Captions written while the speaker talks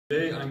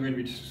Today I'm going to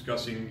be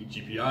discussing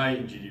GPI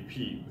and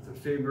GDP with a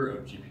favor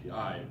of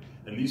GPI,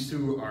 and these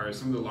two are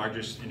some of the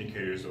largest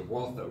indicators of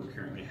wealth that we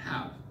currently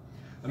have.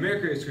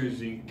 America is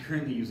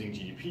currently using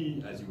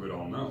GDP, as you would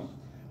all know,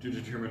 to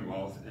determine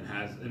wealth and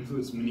has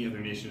influenced many other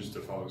nations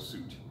to follow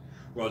suit.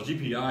 While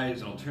GPI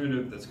is an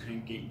alternative that's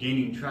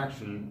gaining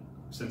traction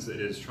since it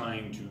is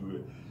trying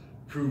to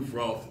prove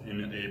wealth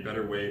in a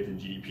better way than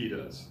GDP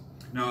does.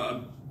 Now,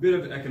 a bit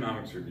of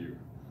economics review.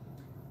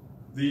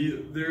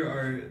 There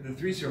are the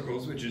three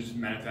circles, which is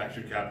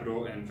manufactured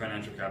capital and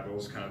financial capital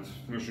is kind of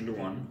smushed into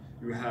one.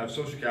 You have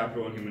social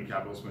capital and human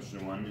capital smushed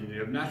into one, and you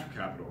have natural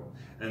capital.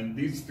 And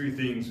these three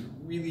things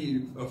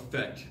really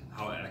affect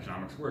how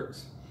economics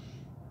works.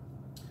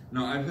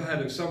 Now, I've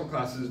had several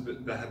classes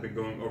that have been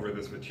going over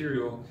this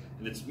material,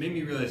 and it's made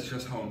me realize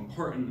just how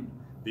important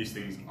these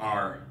things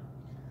are.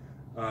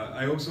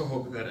 I also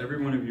hope that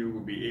every one of you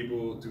will be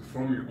able to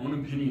form your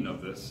own opinion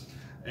of this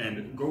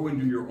and go and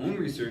do your own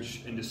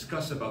research and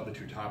discuss about the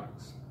two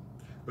topics.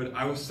 But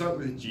I will start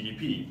with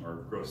GDP, or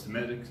gross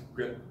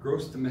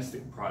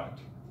domestic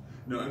product.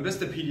 Now,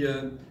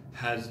 Investopedia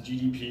has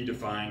GDP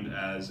defined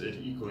as it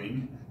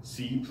equaling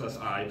C plus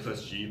I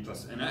plus G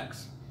plus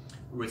NX,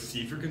 with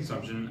C for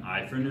consumption,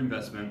 I for an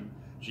investment,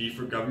 G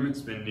for government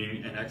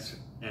spending, and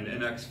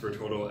NX for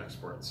total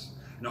exports.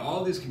 Now,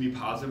 all of these can be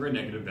positive or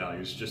negative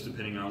values just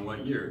depending on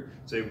what year.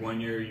 Say 1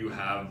 year you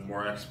have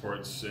more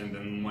exports and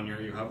then 1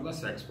 year you have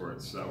less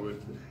exports. That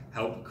would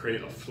help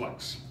create a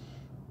flux.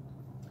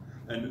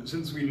 And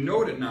since we know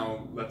what it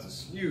now lets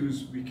us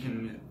use, we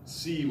can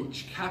see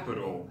which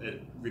capital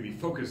it really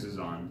focuses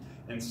on.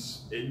 And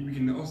we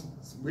can also,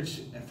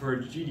 for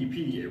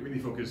GDP, it really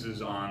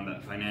focuses on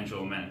that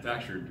financial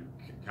manufactured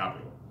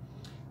capital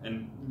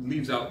and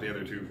leaves out the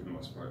other two for the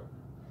most part.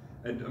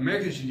 And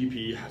America's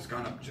GDP has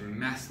gone up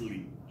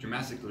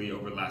dramatically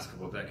over the last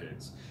couple of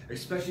decades,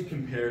 especially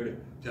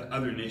compared to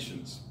other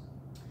nations.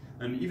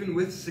 And even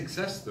with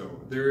success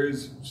though, there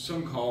is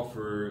some call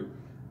for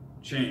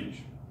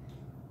change.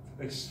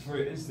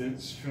 For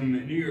instance, from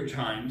the New York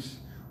Times,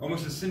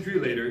 almost a century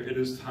later, it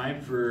is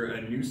time for a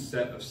new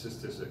set of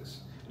statistics.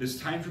 It is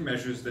time for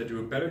measures that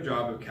do a better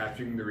job of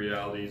capturing the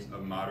realities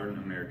of modern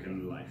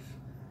American life.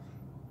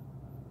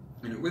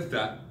 And with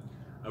that,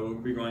 I will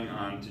be going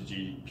on to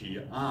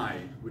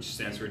GPI, which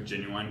stands for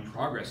Genuine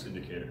Progress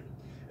Indicator.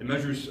 It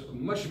measures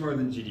much more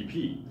than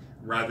GDP.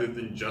 Rather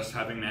than just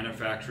having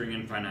manufacturing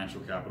and financial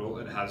capital,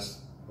 it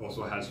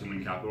also has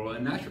human capital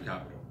and natural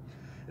capital.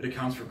 It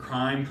accounts for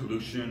crime,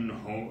 pollution,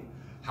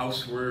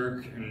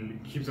 housework,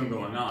 and keeps on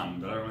going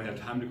on, but I don't really have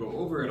time to go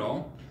over it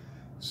all.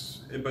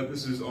 But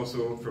this is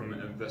also from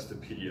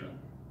Investopedia.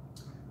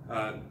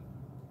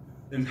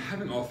 And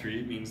having all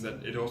three means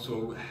that it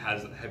also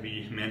has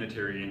heavy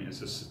humanitarian and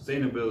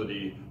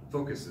sustainability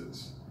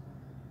focuses,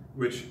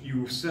 which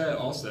you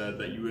all said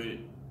that you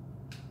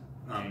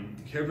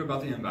cared about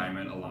the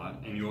environment a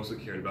lot, and you also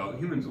cared about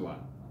humans a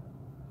lot.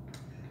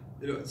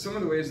 Some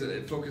of the ways that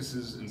it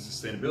focuses in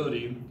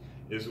sustainability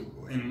is,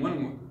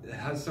 it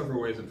has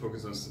several ways it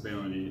focuses on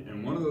sustainability,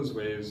 and one of those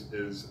ways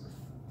is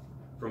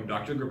from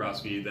Dr.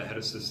 Grabowski, the head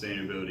of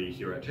sustainability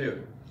here at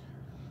Taylor.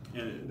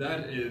 And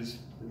that is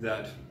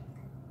that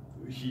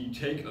you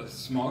take a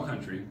small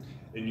country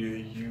and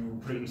you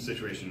put it in a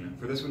situation.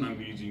 For this one,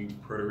 I'm using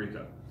Puerto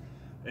Rico.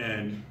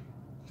 And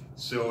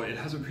so it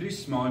has a pretty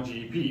small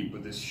GDP,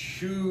 but this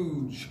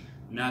huge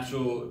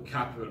natural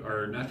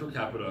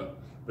capital,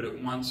 but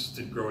it wants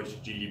to grow its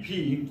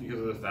GDP because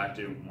of the fact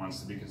it wants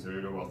to be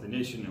considered a wealthy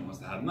nation and wants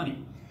to have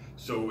money.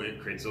 So it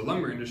creates a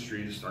lumber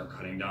industry to start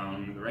cutting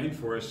down the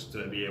rainforest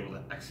to be able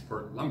to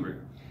export lumber.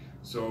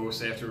 So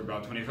say after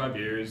about 25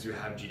 years, you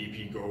have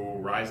GDP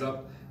rise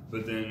up,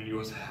 but then you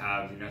also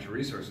have your natural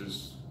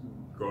resources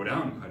go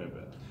down quite a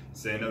bit.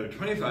 Say another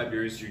 25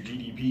 years, your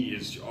GDP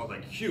is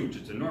huge,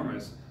 it's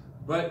enormous,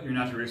 but your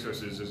natural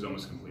resources is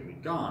almost completely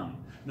gone.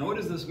 Now what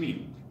does this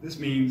mean? This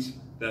means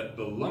that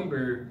the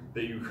lumber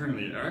that you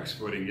currently are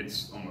exporting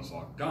gets almost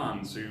all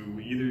gone, so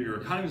either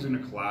your economy is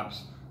going to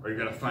collapse or you've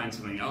got to find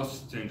something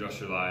else to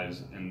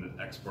industrialize and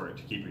export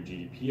to keep your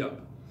GDP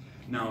up.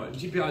 Now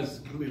GPI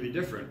is completely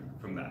different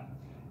from that.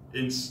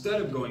 Instead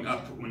of going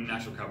up when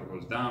natural capital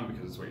goes down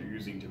because it's what you're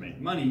using to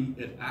make money,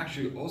 it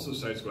actually also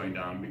starts going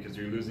down because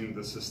you're losing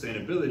the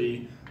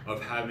sustainability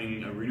of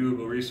having a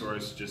renewable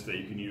resource just that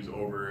you can use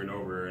over and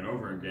over and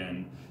over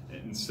again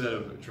instead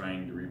of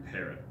trying to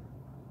repair it.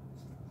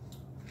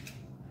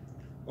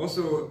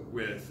 Also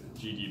with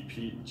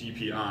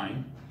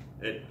GPI,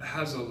 it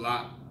has a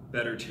lot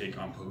better take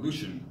on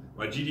pollution.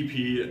 While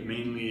GDP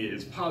mainly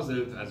is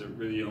positive, as it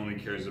really only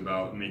cares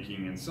about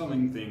making and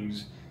selling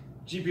things,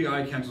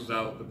 GPI cancels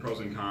out the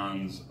pros and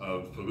cons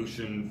of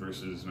pollution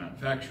versus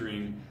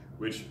manufacturing,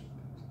 which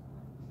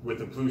with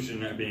the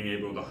pollution being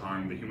able to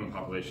harm the human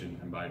population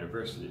and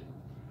biodiversity.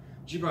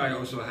 GPI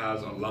also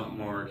has a lot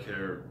more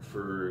care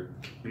for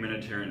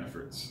humanitarian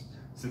efforts.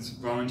 Since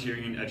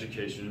volunteering and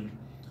education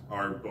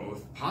are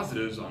both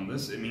positives on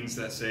this, it means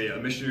that, say, a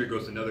missionary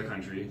goes to another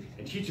country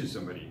and teaches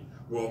somebody.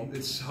 Well,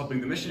 it's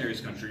helping the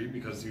missionary's country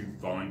because you're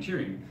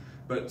volunteering.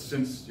 But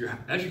since you're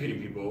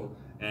educating people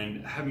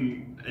And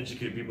having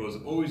educated people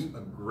is always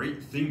a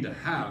great thing to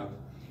have.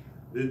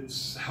 It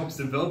helps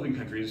developing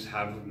countries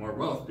have more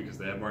wealth because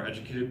they have more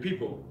educated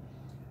people.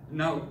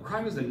 Now,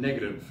 crime is a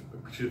negative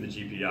to the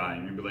GPI,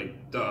 and you'd be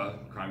like, duh,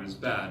 crime is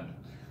bad.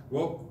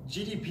 Well,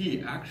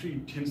 GDP actually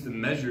tends to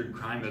measure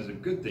crime as a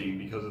good thing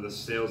because of the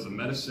sales of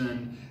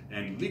medicine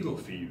and legal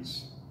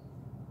fees.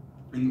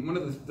 And one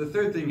of the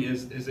third thing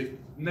is it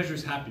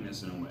measures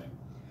happiness in a way.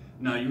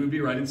 Now, you would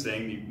be right in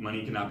saying that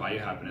money cannot buy you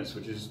happiness,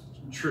 which is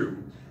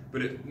true,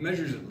 but it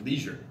measures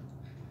leisure.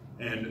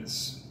 And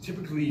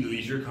typically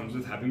leisure comes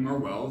with having more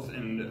wealth,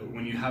 and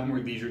when you have more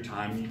leisure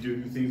time, you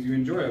do things you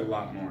enjoy a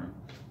lot more.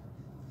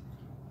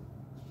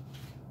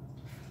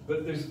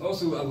 But there's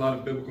also a lot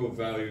of biblical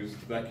values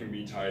that can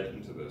be tied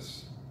into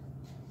this.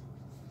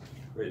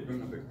 Wait,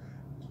 bring up there.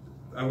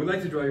 I would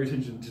like to draw your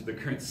attention to the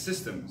current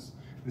systems.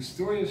 The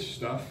story of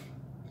stuff,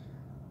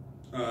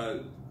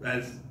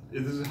 this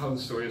is how the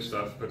story of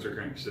stuff puts our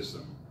current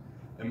system.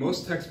 And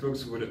most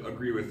textbooks would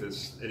agree with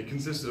this. It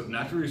consists of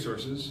natural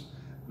resources,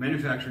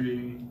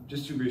 manufacturing,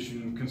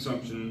 distribution,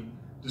 consumption,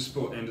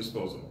 and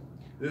disposal.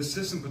 This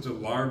system puts a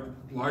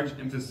large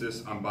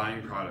emphasis on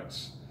buying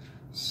products.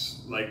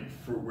 Like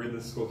for where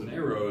this golden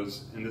arrow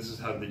is, and this is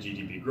how the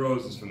GDP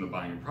grows, is from the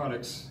buying of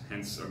products,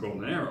 hence a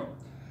golden arrow.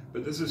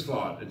 But this is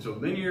flawed. It's a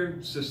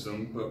linear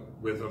system, but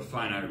with a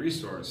finite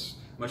resource.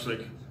 Much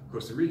like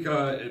Costa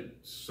Rica, it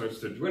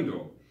starts to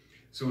dwindle.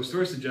 So a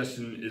story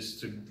suggestion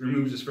is to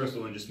remove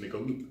dispersal and just make a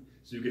loop.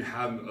 So you can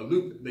have a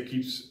loop that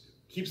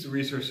keeps the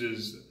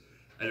resources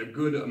at a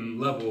good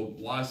level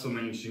while still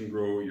managing to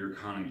grow your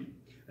economy.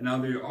 And now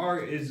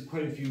there is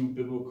quite a few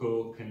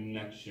biblical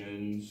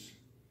connections,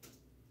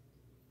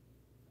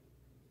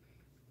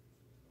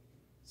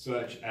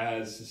 such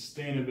as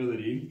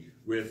sustainability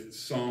with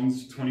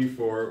Psalms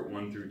 24,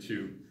 1 through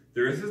 2.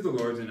 The earth is the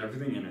Lord's and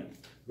everything in it.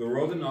 The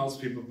world and all its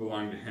people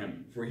belong to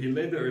him. For he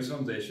laid the earth's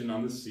foundation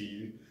on the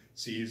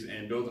seas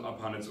and built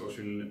upon its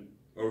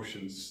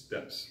ocean's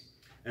depths.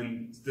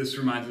 And this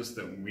reminds us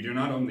that we do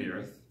not own the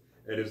earth.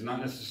 It is not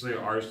necessarily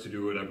ours to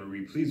do whatever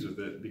we please with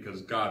it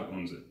because God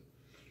owns it.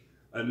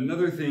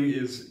 Another thing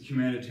is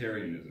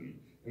humanitarianism.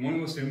 And one of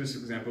the most famous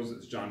examples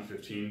is John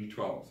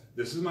 15:12.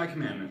 This is my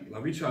commandment,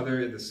 love each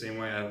other the same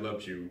way I have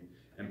loved you.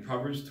 And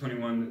Proverbs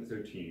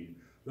 21:13.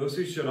 Those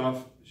who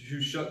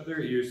shut their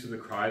ears to the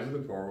cries of the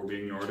poor will be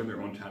ignored in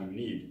their own time of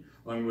need.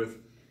 Along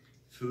with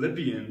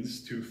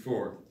Philippians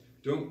 2:4.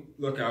 Don't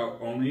look out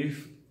only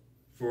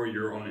for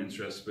your own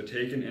interests, but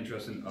take an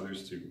interest in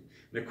others too.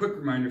 And a quick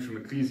reminder from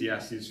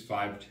Ecclesiastes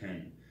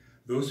 5:10.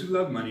 Those who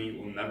love money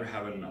will never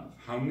have enough.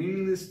 How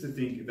meaningless to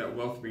think that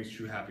wealth brings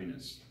true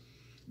happiness.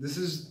 This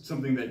is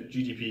something that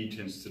GDP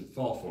tends to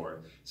fall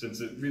for, since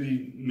it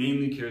really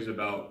mainly cares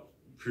about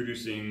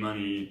producing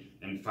money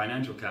and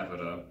financial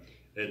capital.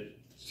 It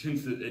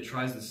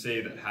tries to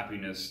say that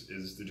happiness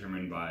is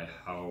determined by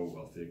how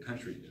wealthy a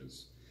country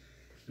is.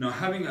 Now,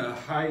 having a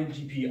high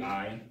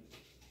GPI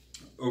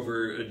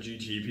over a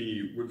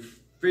GDP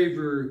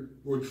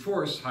would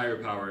force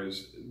higher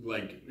powers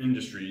like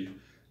industry,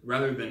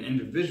 rather than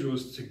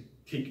individuals, to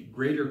take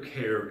greater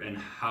care in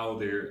how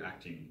they're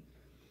acting.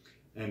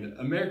 And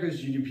America's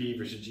GDP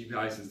versus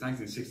GPI since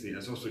 1960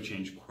 has also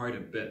changed quite a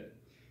bit.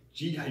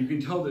 You can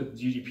tell that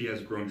GDP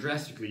has grown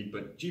drastically,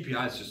 but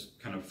GPI is just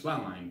kind of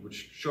flatlined,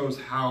 which shows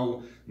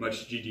how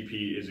much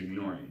GDP is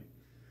ignoring.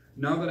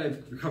 Now that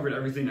I've covered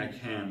everything I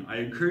can, I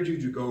encourage you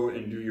to go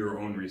and do your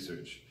own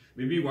research.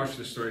 Maybe watch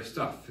the story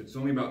Stuff. It's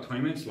only about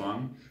 20 minutes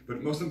long,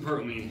 but most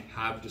importantly,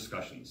 have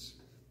discussions.